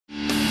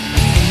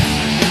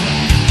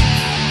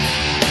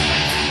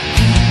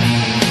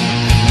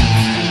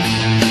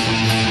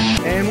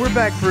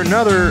back for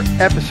another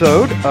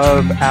episode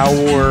of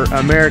our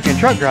American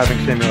Truck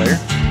Driving Simulator.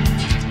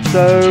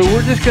 So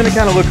we're just going to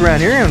kind of look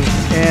around here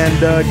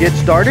and get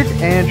started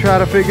and try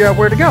to figure out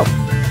where to go.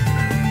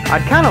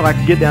 I'd kind of like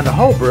to get down to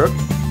Holbrook.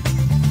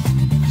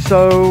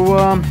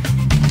 So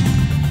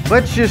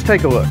let's just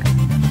take a look.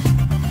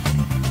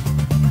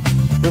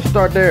 We'll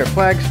start there at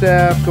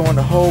Flagstaff, going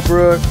to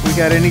Holbrook. We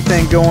got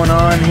anything going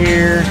on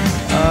here?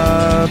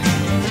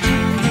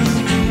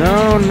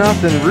 No,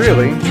 nothing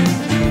really.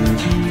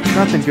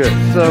 Nothing good.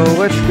 So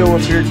let's go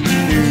up here to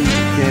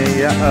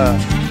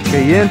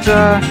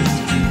Kayenta,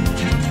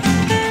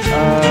 to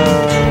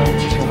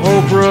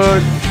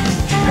Holbrook,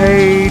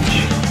 Page.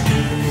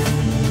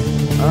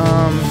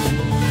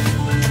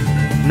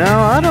 No,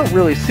 I don't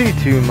really see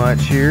too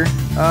much here.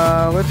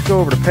 Let's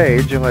go over to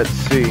Page and let's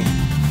see.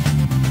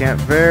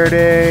 Camp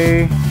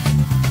Verde,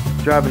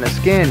 driving a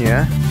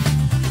Scania,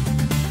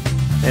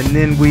 and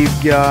then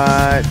we've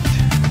got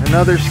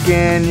another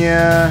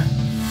Scania,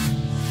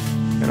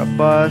 got a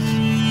bus,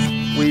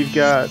 we've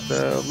got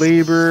the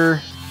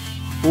Lieber,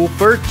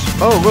 Wolferts.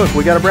 Oh look,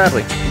 we got a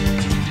Bradley.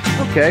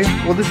 Okay,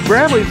 well this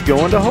Bradley's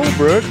going to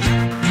Holbrook,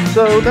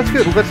 so that's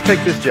good. Let's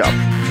take this job.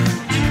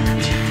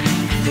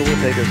 So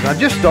we'll take this. I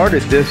just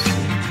started this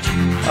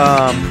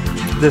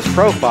this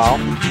profile,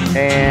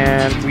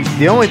 and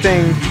the only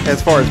thing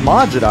as far as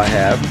mods that I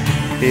have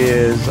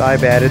is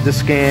I've added the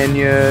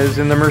Scanias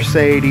and the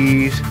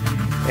Mercedes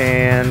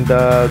and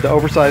the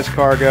oversized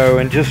cargo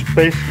and just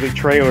basically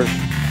trailers,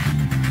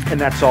 and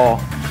that's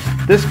all.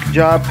 This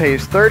job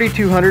pays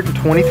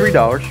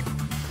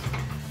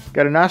 $3,223.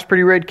 Got a nice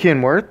pretty red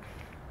Kenworth,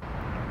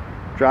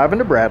 driving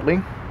to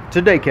Bradley. It's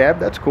a day cab,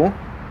 that's cool.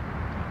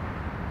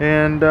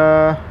 And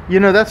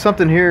you know, that's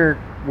something here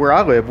where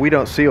I live, we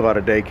don't see a lot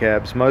of day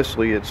cabs.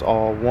 Mostly it's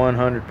all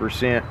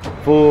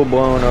 100%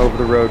 full-blown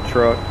over-the-road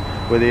truck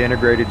with the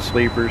integrated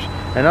sleepers.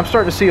 And I'm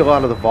starting to see a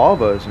lot of the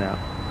Volvos now.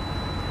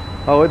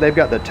 Oh, they've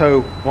got the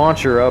tow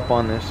launcher up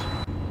on this.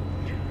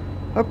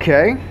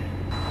 Okay,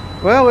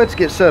 well, let's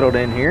get settled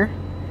in here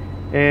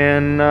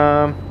and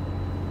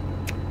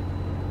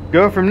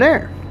go from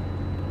there.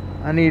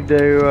 I need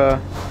to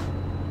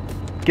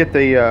get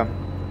the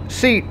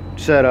seat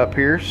set up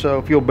here, so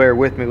if you'll bear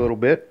with me a little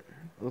bit,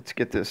 let's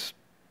get this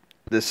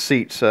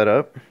seat set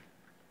up.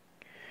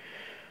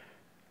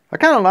 I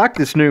kind of like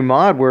this new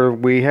mod where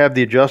we have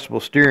the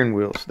adjustable steering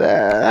wheels.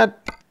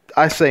 That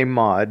I say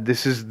mod.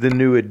 This is the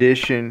new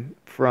addition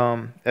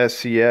from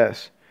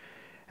SCS,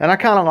 and I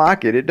kind of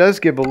like it. It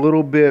does give a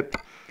little bit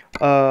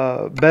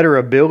better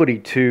ability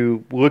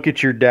to look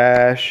at your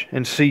dash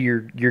and see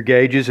your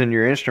gauges and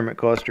your instrument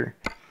cluster.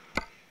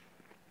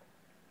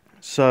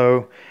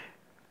 So,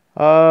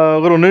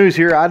 little news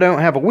here. I don't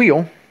have a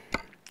wheel.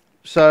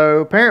 So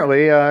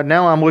apparently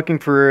now I'm looking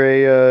for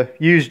a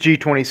used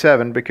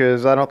G27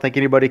 because I don't think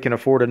anybody can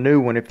afford a new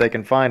one if they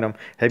can find them.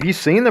 Have you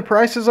seen the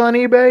prices on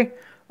eBay?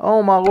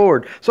 Oh my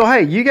lord. So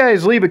hey, you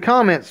guys leave a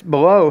comment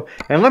below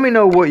and let me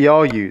know what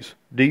y'all use.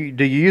 Do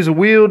you use a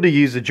wheel? Do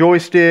you use a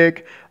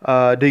joystick?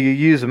 Do you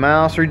use a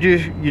mouse? Or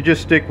you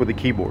just stick with the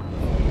keyboard?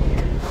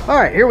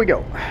 Alright, here we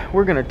go.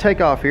 We're going to take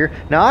off here.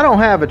 Now I don't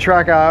have a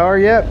Track IR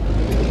yet.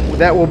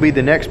 That will be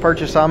the next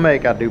purchase I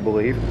make, I do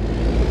believe.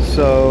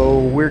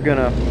 So we're going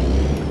to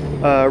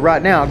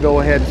right now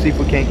go ahead and see if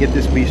we can't get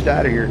this beast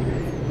out of here.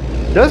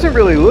 Doesn't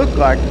really look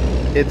like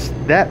it's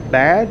that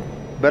bad,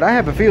 but I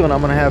have a feeling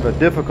I'm going to have a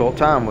difficult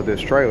time with this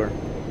trailer.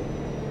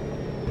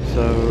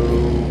 So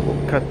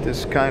we'll cut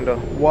this kind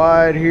of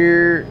wide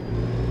here.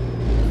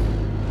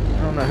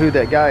 I don't know who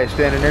that guy is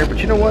standing there, but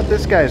you know what?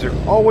 These guys are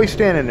always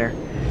standing there.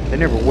 They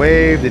never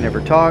wave, they never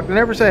talk, they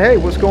never say, hey,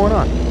 what's going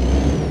on?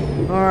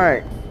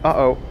 Alright,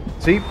 uh-oh.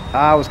 See,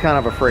 I was kind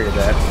of afraid of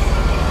that.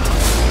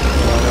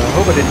 I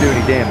hope I didn't do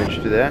any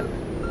damage to that.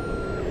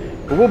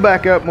 But we'll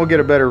back up and we'll get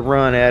a better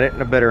run at it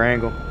and a better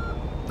angle.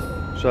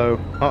 So,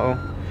 uh-oh.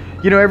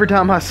 You know, every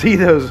time I see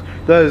those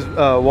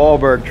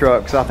Wahlberg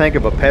trucks, I think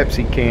of a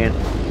Pepsi can.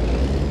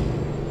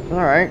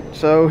 Alright,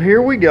 so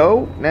here we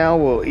go. Now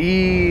we'll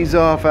ease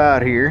off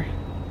out here.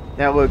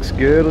 That looks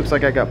good. Looks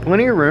like I got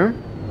plenty of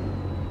room.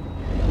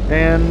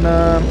 And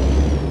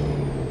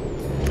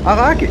I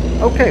like it.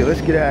 Okay,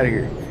 let's get out of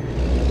here.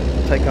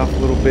 Take off a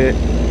little bit.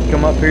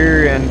 Come up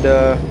here and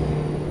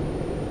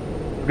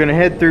we're going to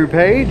head through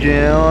Page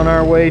and on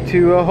our way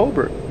to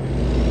Holbrook.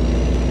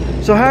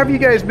 So how have you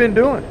guys been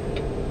doing?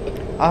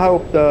 I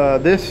hope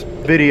this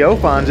video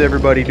finds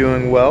everybody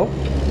doing well.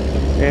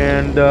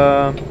 And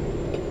I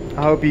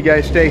hope you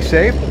guys stay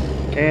safe.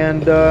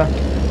 And I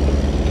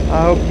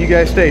hope you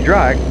guys stay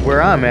dry.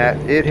 Where I'm at,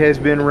 it has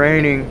been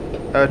raining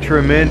a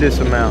tremendous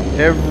amount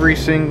every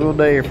single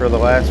day for the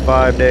last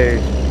 5 days.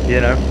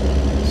 You know?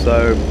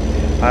 So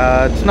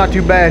it's not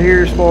too bad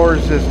here as far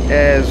as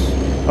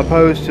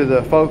opposed to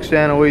the folks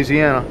down in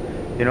Louisiana.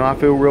 You know, I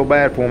feel real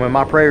bad for them, and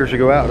my prayers to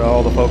go out to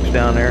all the folks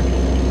down there.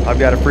 I've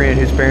got a friend,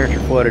 his parents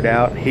are flooded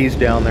out. He's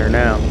down there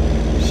now.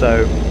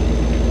 So,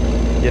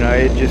 you know,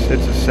 it's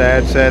a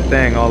sad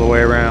thing all the way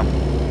around.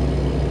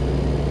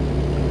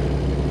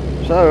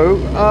 So,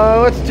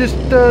 let's just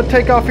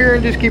take off here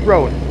and just keep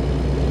rolling.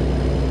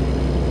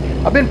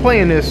 I've been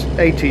playing this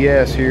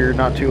ATS here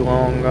not too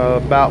long,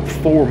 about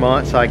 4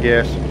 months, I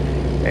guess,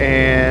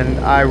 and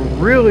I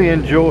really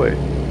enjoy it.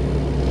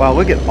 Wow,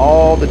 look at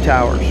all the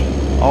towers,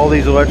 all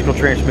these electrical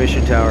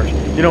transmission towers.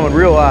 You know, in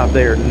real life,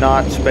 they are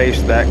not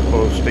spaced that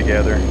close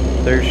together.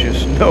 There's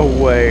just no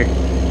way.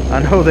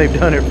 I know they've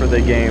done it for the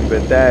game,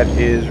 but that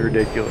is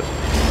ridiculous.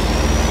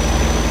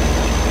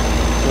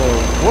 So,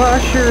 well, I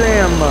sure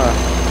am,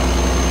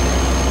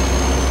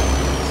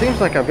 seems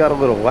like I've got a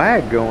little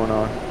lag going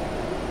on.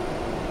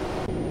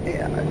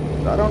 Yeah,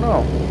 I don't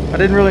know. I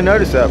didn't really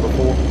notice that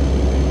before.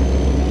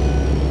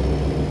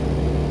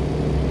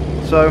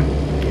 So,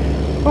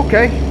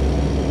 okay.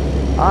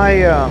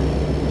 I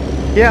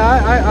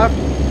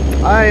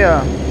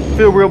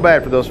feel real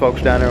bad for those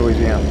folks down there in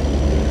Louisiana.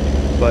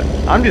 But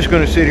I'm just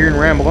going to sit here and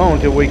ramble on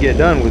until we get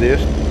done with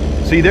this.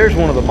 See, there's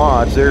one of the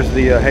mods. There's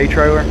the hay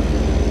trailer.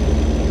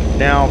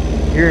 Now,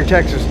 here in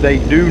Texas, they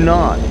do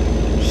not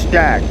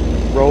stack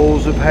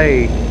rolls of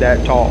hay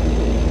that tall.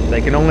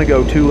 They can only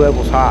go 2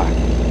 levels high.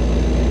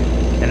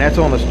 And that's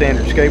on a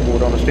standard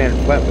skateboard, on a standard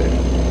flatbed.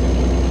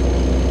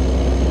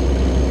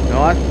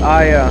 Now,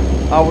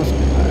 I was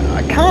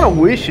kind of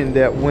wishing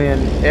that when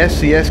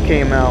SCS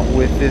came out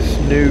with this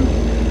new,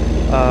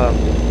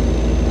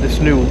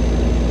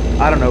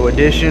 I don't know,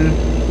 edition,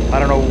 I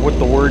don't know what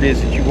the word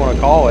is that you want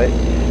to call it,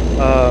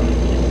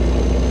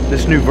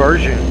 this new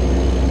version,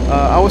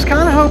 I was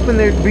kind of hoping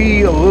there'd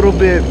be a little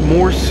bit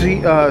more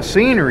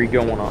scenery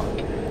going on.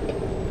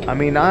 I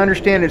mean, I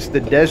understand it's the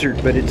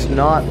desert, but it's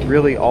not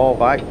really all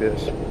like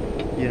this,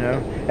 you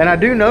know. And I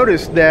do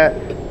notice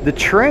that the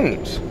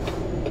trains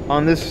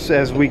on this,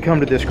 as we come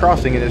to this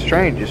crossing and this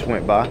train just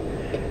went by,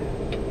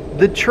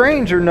 the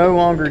trains are no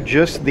longer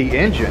just the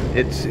engine.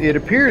 It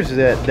appears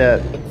that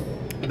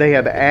they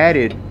have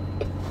added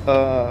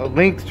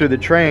length to the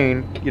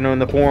train, you know, in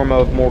the form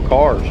of more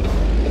cars.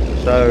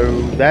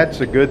 So that's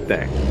a good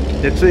thing.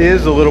 It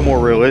is a little more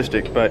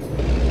realistic, but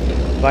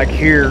like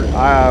here,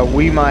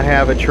 we might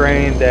have a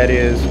train that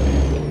is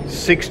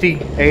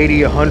 60,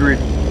 80, 100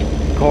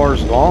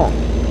 cars long.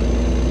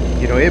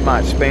 You know, it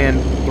might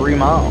span 3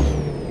 miles,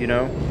 you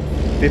know,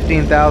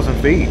 15,000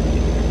 feet.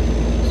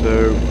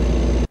 So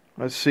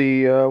let's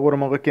see, what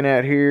am I looking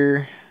at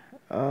here?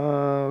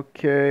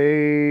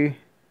 Okay.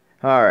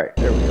 All right,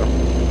 there we go.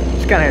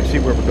 Just kind of have to see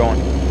where we're going.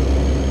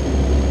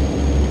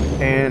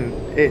 And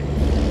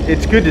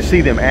it's good to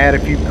see them add a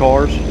few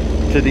cars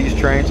to these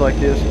trains like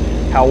this.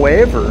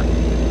 However,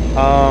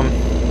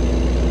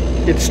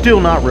 it's still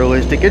not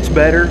realistic. It's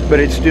better, but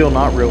it's still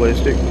not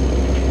realistic.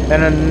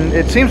 And then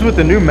it seems with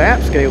the new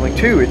map scaling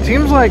too, it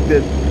seems like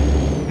that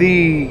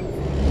the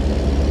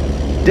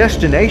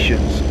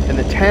destinations and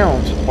the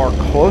towns are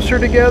closer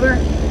together.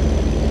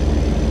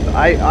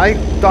 I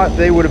thought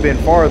they would have been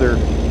farther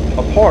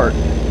apart,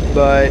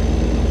 but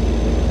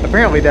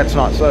apparently that's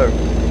not so,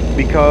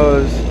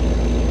 because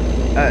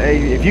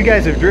if you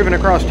guys have driven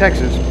across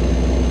Texas,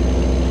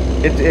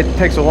 it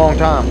takes a long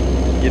time.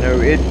 You know,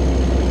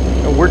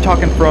 we're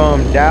talking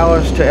from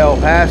Dallas to El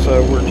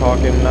Paso, we're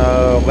talking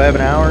 11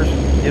 hours,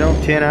 you know,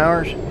 10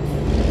 hours,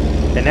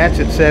 and that's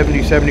at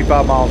 70,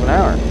 75 miles an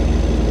hour.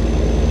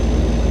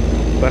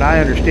 But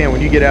I understand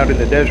when you get out in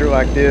the desert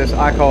like this,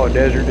 I call it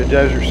desert, the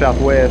desert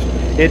Southwest,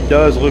 it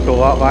does look a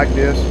lot like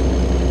this.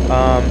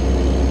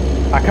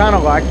 I kind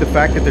of like the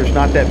fact that there's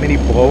not that many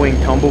blowing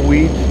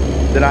tumbleweeds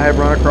that I have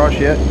run across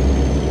yet.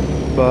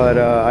 But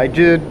I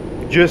did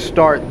just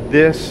start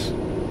this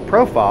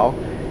profile,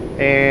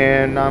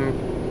 and I'm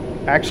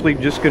actually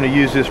just going to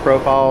use this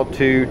profile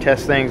to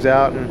test things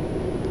out and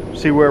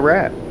see where we're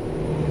at.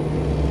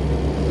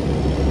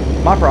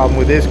 My problem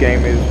with this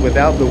game is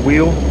without the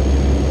wheel,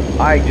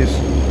 I just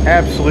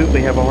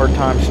absolutely have a hard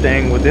time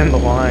staying within the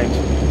lines.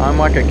 I'm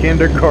like a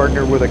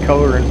kindergartner with a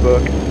coloring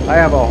book. I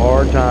have a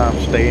hard time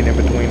staying in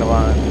between the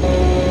lines.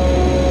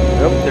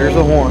 Yep, there's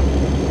the horn.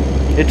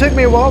 It took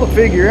me a while to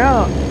figure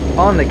out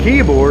on the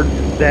keyboard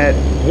that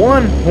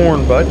one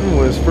horn button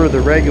was for the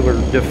regular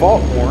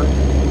default horn,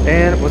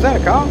 and was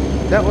that a cop?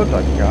 That looked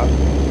like a cop.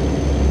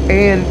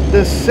 And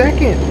the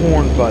second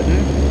horn button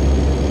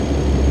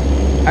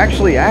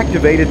actually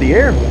activated the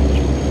air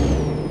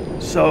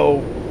horns.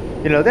 So,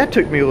 you know, that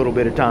took me a little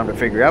bit of time to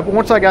figure out, but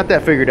once I got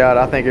that figured out,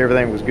 I think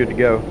everything was good to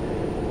go.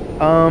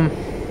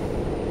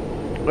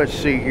 Let's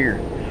see here.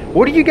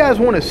 What do you guys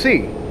want to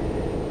see?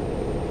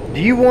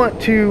 Do you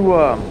want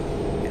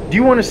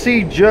to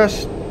see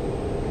just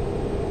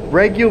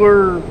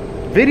regular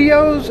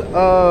videos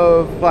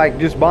of like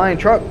just buying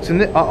trucks?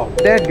 And uh-oh,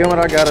 dadgummit,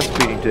 I got a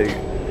speeding ticket.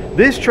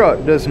 This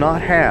truck does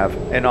not have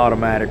an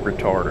automatic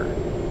retarder.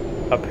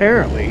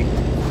 Apparently,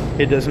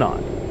 it does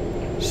not.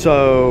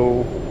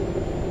 So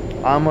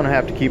I'm gonna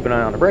have to keep an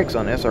eye on the brakes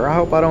on this, or I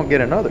hope I don't get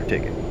another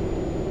ticket.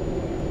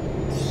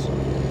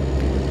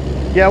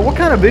 Yeah, what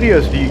kind of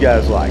videos do you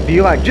guys like? Do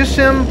you like just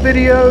sim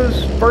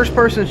videos,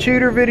 first-person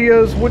shooter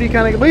videos? What do you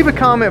kind of... Leave a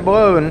comment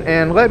below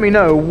and let me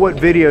know what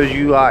videos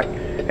you like,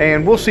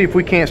 and we'll see if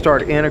we can't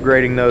start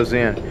integrating those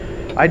in.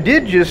 I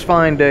did just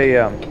find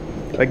a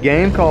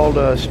game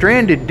called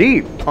Stranded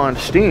Deep on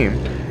Steam,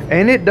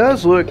 and it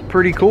does look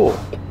pretty cool.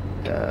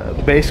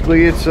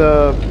 basically it's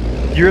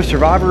you're a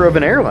survivor of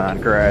an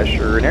airline crash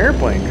or an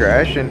airplane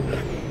crash, and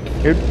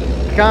it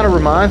kind of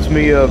reminds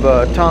me of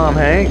Tom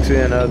Hanks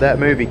in that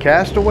movie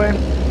Castaway,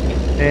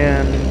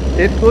 and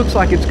it looks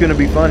like it's going to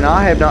be fun. Now,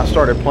 I have not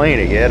started playing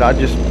it yet. I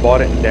just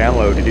bought it and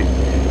downloaded it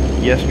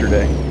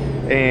yesterday,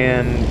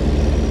 and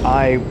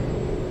I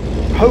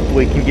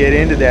hopefully can get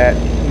into that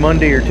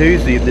Monday or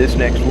Tuesday of this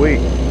next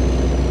week.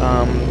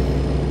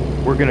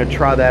 We're going to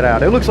try that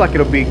out. It looks like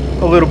it'll be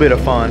a little bit of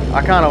fun.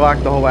 I kind of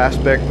like the whole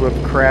aspect of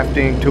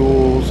crafting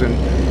tools and,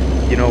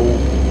 you know,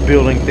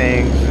 building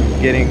things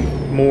and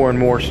getting more and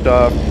more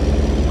stuff,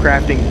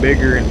 crafting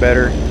bigger and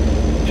better.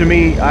 To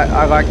me,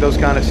 I like those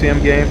kind of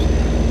sim games.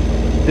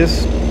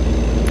 This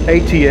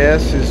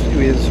ATS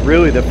is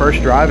really the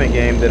first driving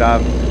game that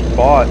I've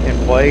bought and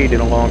played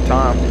in a long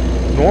time.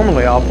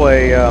 Normally I'll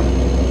play,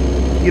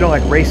 you know,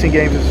 like racing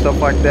games and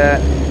stuff like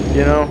that,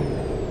 you know.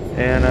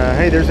 And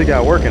hey, there's a guy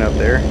working up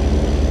there.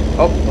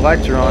 Oh, the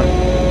lights are on.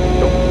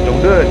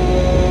 Don't do it.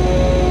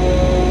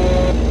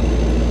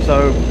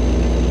 So,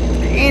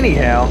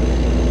 anyhow,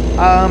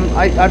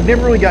 I've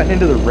never really gotten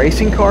into the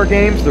racing car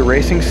games, the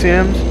racing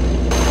sims,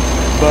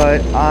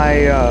 but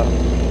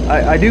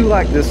I do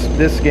like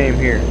this game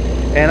here,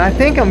 and I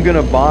think I'm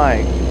gonna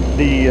buy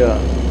the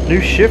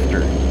new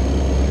shifter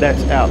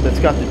that's out. That's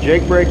got the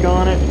Jake brake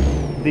on it,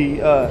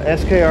 the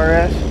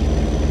SKRS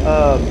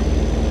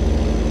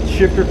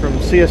shifter from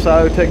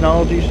CSIO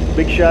Technologies.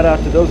 Big shout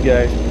out to those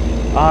guys.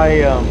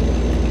 I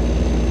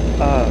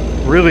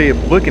really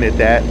am looking at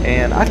that,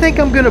 and I think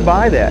I'm gonna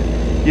buy that.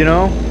 You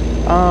know,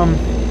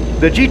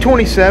 the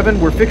G27,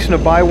 we're fixing to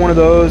buy one of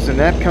those, and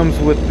that comes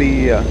with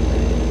the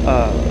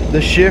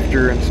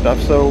shifter and stuff.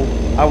 So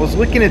I was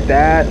looking at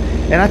that,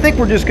 and I think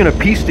we're just gonna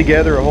piece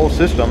together a whole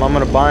system. I'm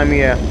gonna buy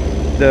me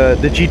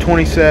the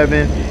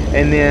G27,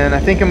 and then I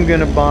think I'm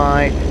gonna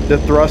buy the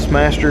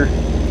Thrustmaster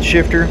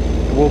shifter.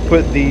 We'll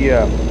put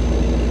the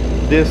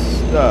this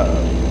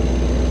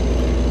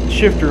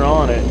shifter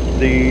on it,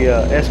 the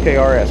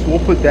SKRS. We'll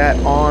put that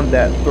on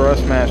that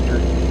Thrustmaster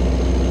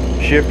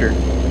shifter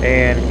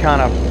and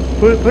kind of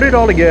put it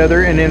all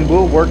together, and then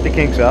we'll work the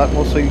kinks out, and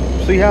we'll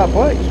see how it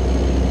plays.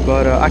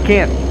 But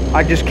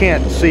I just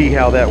can't see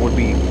how that would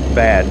be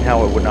bad,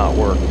 how it would not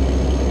work.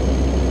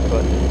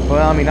 But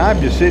well, I mean, I'm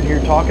just sitting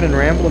here talking and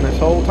rambling this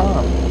whole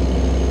time.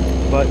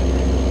 But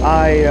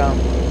I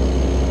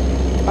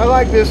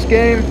like this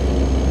game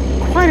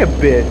quite a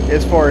bit,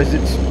 as far as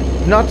it's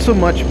not so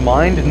much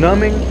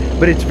mind-numbing,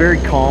 but it's very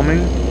calming,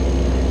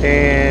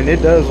 and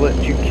it does let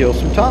you kill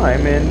some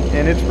time,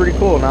 and it's pretty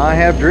cool. Now, I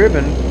have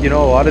driven, you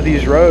know, a lot of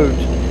these roads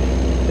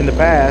in the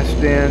past,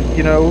 and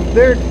you know,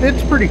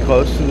 it's pretty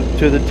close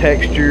to the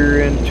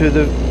texture and to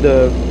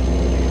the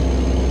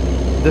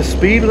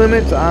speed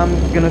limits. I'm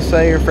gonna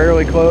say are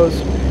fairly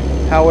close.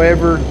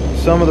 However,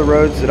 some of the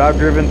roads that I've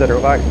driven that are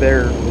like,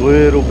 they're a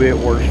little bit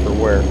worse for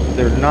wear.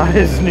 They're not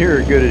as near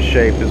as good a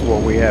shape as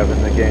what we have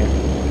in the game.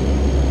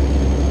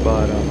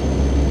 But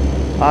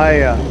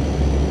I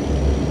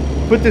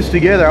put this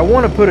together. I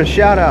want to put a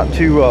shout out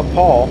to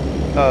Paul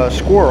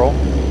Squirrel,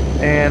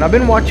 and I've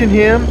been watching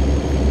him,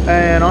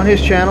 and on his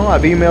channel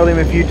I've emailed him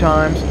a few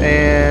times,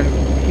 and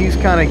he's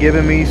kind of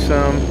given me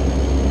some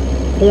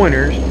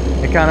pointers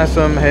and kind of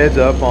some heads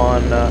up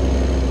on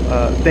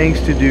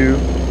things to do,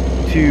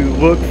 to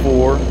look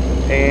for,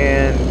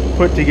 and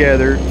put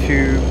together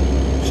to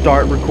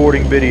start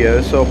recording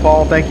videos. So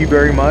Paul, thank you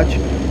very much,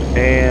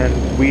 and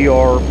we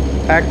are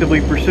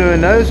actively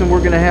pursuing those, and we're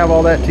going to have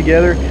all that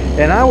together.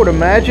 And I would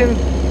imagine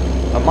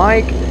a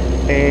mic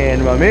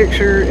and my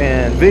mixer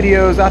and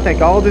videos, I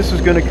think all this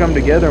is going to come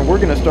together, and we're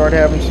going to start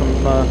having some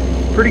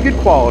pretty good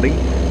quality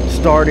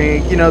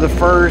starting, you know, the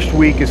first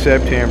week of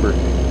September.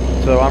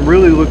 So I'm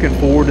really looking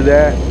forward to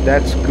that.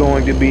 That's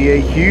going to be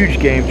a huge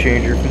game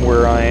changer from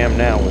where I am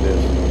now with this.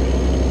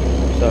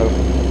 So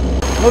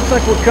looks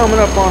like we're coming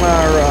up on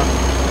our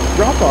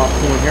drop-off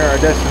point here, our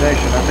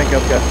destination. I think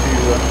I've got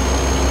to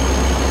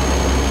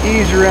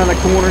ease around the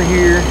corner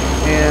here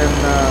and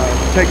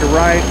take a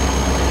right.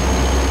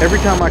 Every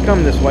time I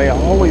come this way, I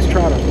always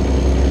try to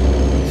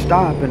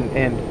stop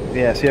and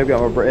yeah, see, I've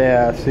got my,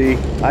 yeah, see,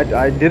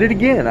 I did it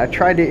again. I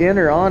tried to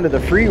enter onto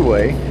the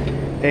freeway,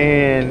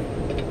 and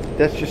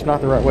that's just not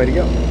the right way to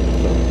go.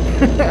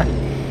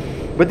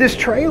 So. But this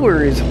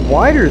trailer is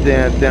wider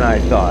than I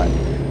thought,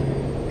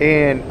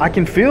 and I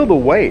can feel the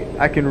weight.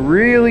 I can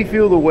really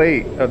feel the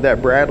weight of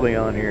that Bradley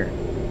on here.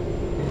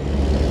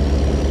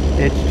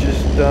 It's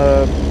just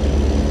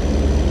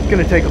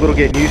gonna take a little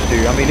getting used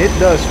to. I mean, it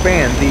does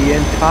span the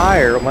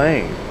entire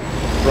lane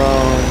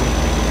from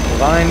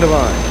line to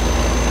line.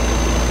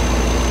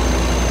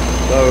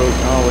 So,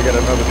 oh, we got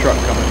another truck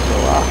coming, so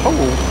I hope I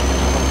don't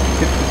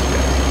hit this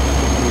guy.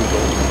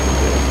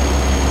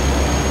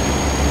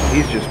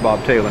 He's just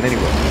bobtailing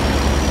anyway.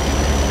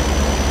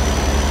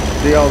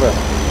 See all the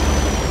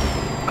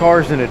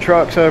cars and the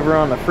trucks over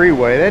on the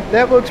freeway?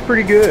 That looks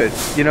pretty good.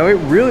 You know, it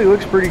really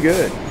looks pretty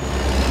good.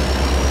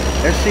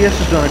 SCS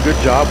has done a good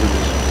job with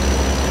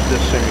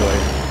this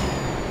simulator.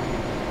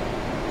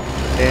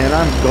 And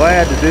I'm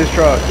glad that this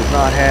truck does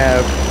not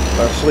have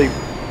asleep.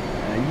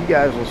 You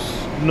guys will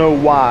know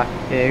why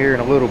here in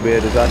a little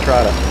bit as I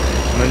try to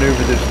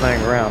maneuver this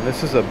thing around.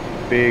 This is a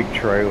big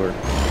trailer.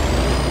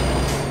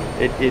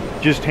 It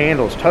just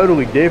handles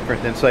totally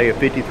different than, say, a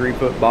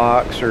 53-foot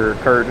box or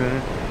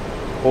curtain,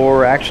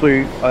 or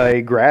actually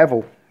a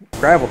gravel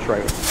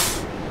trailer.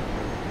 So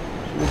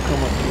we'll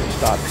come up to a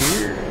stop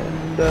here,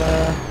 and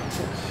let's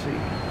see.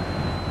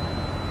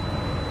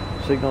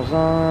 Signals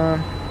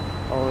on.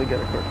 Oh, they got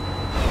a car.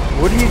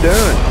 What are you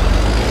doing,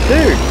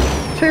 dude?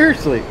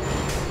 Seriously,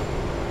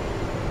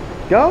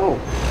 go.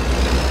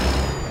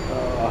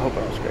 I hope I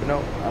don't scrape. No,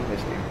 I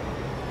missed him.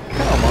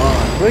 Come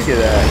on, look at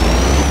that.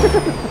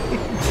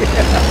 Yeah.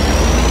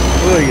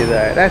 Look at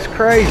that. That's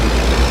crazy. Look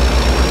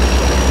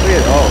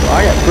at, oh,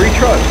 I got 3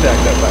 trucks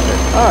stacked up out there.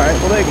 Alright,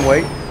 well they can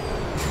wait.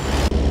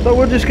 So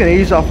we're just going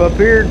to ease off up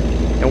here,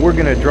 and we're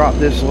going to drop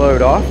this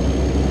load off.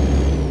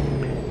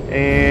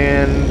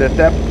 And at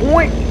that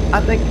point, I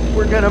think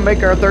we're going to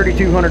make our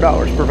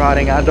 $3,200,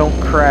 providing I don't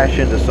crash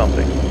into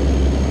something.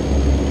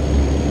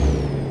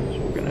 So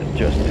we're going to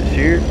adjust this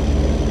here.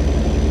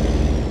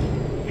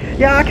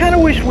 Yeah, I kind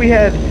of wish we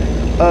had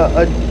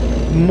a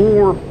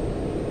more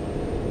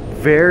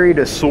varied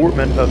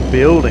assortment of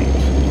buildings,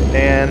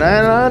 and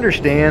I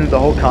understand the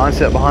whole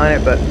concept behind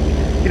it, but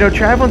you know,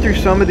 traveling through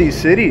some of these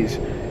cities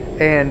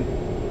and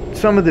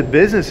some of the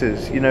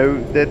businesses, you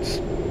know,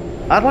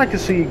 I'd like to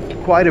see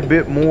quite a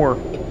bit more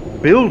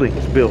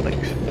buildings.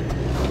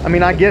 I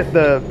mean, I get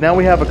now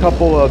we have a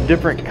couple of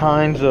different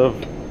kinds of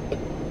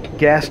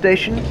gas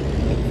stations,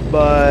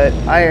 but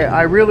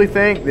I really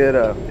think that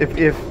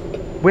if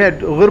we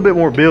had a little bit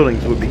more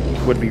buildings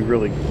would be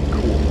really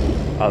cool,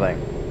 I think.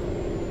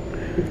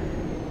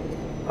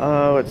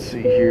 Let's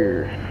see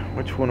here.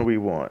 Which one do we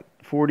want?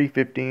 40,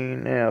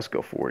 15? Yeah, let's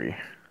go 40.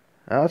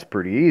 Oh, that's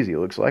pretty easy. It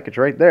looks like it's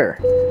right there.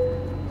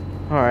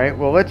 Alright,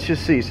 well, let's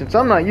just see. Since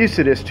I'm not used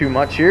to this too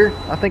much here,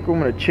 I think we're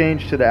going to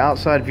change to the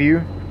outside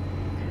view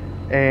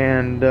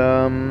and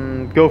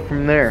go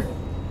from there.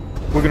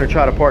 We're going to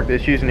try to park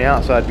this using the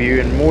outside view,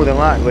 and more than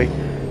likely,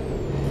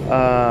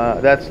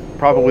 that's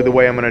probably the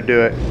way I'm going to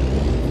do it.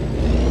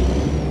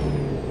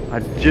 I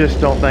just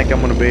don't think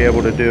I'm going to be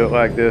able to do it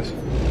like this.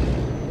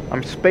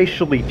 I'm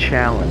spatially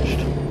challenged.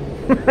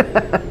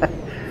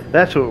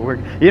 That's what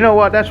you know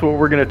what? That's what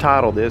we're going to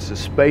title this, is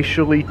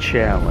Spatially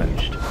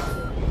Challenged.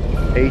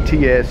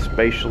 ATS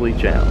Spatially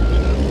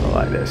Challenged. I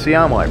like that. See,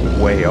 I'm like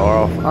way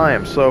off. I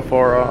am so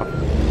far off.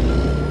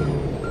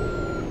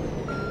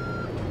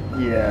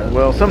 Yeah,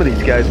 well, some of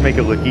these guys make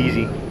it look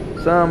easy.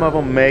 Some of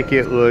them make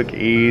it look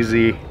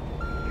easy.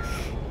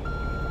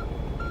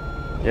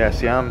 Yeah,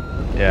 see,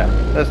 yeah,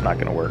 that's not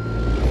going to work.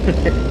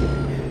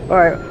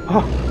 Alright,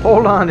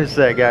 hold on a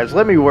sec, guys.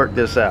 Let me work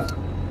this out.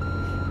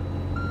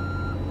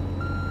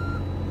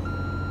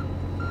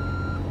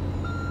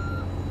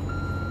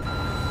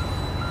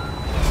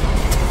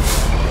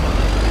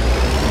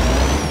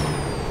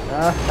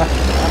 I don't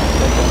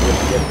think I'm going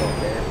to get it on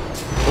there.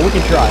 But we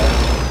can try it.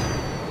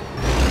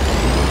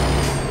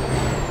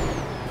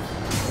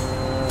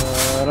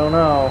 I don't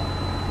know.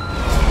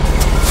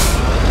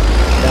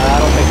 Nah, I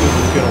don't think this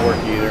is going to work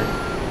either.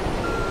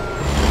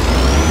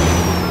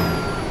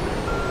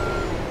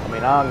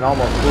 I'm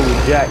almost fully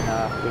jacked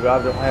now because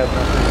I don't have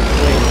nothing to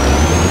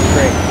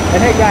swing.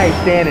 And that guy is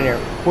standing there.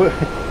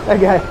 That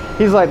guy,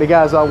 he's like the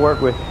guys I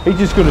work with. He's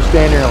just going to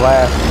stand there and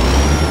laugh.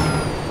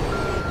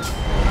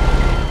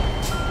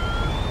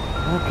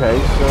 Okay,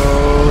 so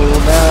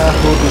now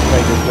we'll just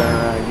make this turn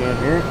around again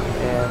here,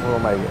 and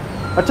we'll make it.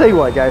 I'll tell you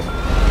what, guys.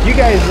 You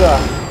guys,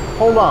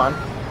 hold on.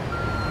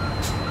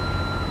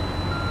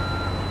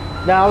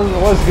 Now, I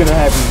was going to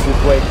have you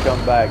just wait and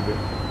come back, but...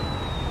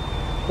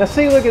 Now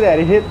see, look at that,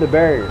 it hit the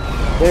barrier.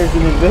 There's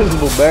an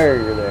invisible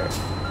barrier there.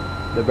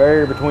 The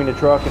barrier between the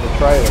truck and the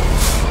trailer.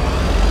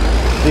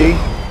 See?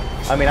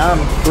 I mean, I'm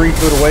 3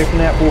 foot away from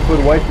that, 4 foot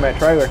away from that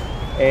trailer,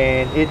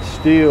 and it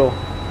still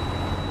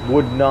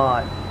would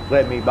not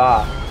let me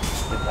by.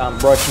 I'm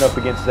brushing up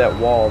against that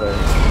wall there.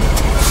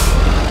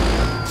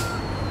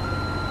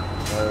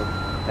 So,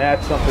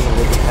 that's something that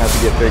we're going to have to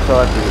get fixed.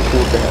 I'll have to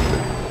report that.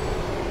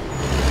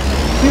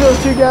 See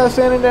those 2 guys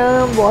standing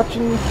down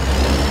watching,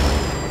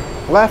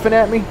 laughing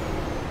at me?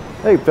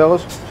 Hey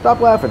fellas, stop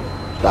laughing.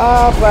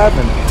 Stop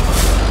laughing.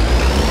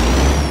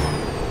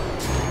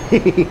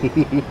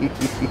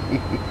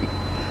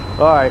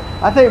 Alright,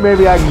 I think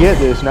maybe I can get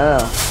this now.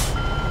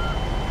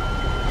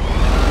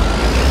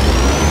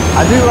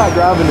 I do like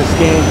driving the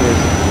Scanias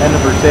and the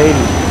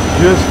Mercedes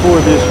just for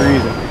this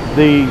reason.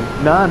 The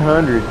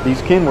 900,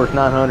 these Kenworth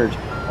 900s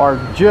are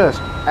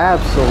just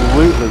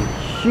absolutely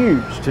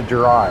huge to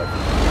drive.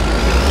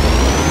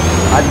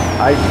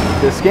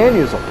 The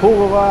Scanias will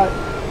pull a lot,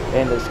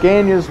 and the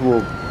Scanias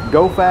will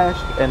go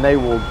fast, and they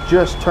will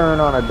just turn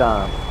on a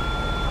dime.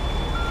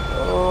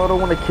 Oh, I don't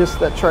want to kiss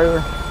that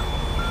trailer.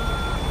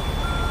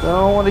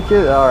 Don't want to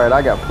kiss. All right,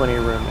 I got plenty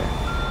of room there.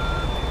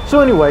 So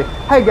anyway,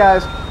 hey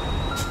guys,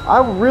 I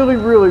really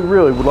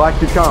would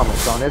like your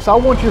comments on this. I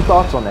want your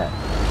thoughts on that.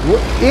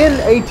 In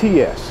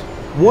ATS,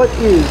 what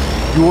is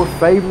your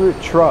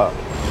favorite truck?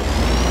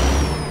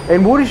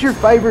 And what is your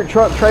favorite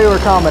truck trailer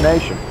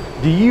combination?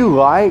 Do you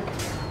like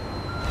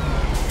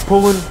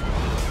pulling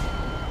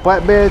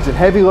flatbeds and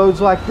heavy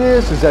loads like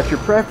this? Is that your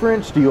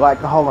preference? Do you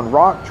like the hauling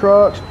rock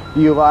trucks?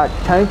 Do you like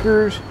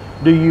tankers?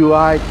 Do you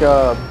like,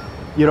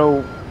 you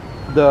know,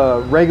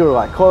 the regular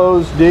like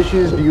clothes,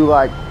 dishes? Do you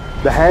like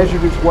the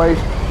hazardous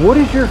waste? What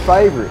is your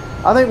favorite?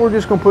 I think we're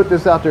just gonna put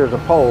this out there as a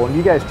poll, and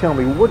you guys tell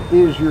me, what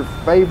is your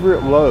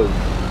favorite load?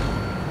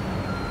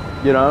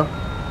 You know,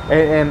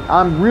 and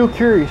I'm real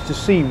curious to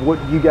see what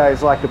you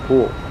guys like to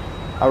pull.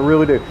 I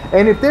really do.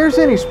 And if there's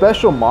any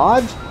special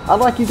mods,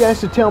 I'd like you guys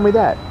to tell me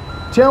that.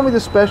 Tell me the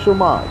special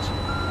mods.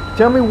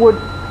 Tell me what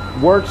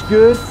works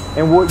good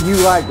and what you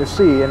like to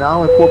see, and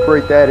I'll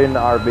incorporate that into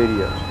our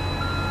videos.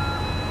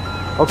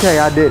 Okay,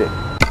 I did it.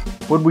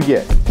 What'd we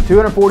get?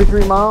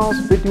 243 miles,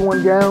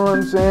 51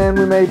 gallons, and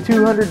we made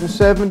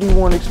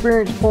 271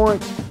 experience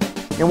points,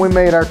 and we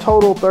made our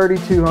total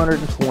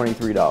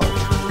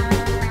 $3,223.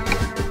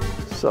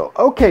 So,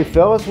 okay,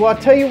 fellas. Well,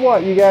 I'll tell you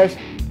what, you guys.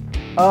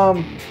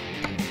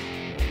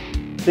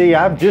 See,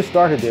 I've just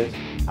started this.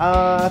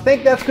 I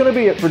think that's going to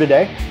be it for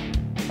today.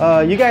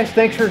 You guys,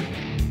 thanks for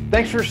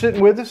sitting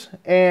with us,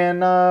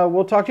 and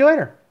we'll talk to you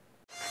later.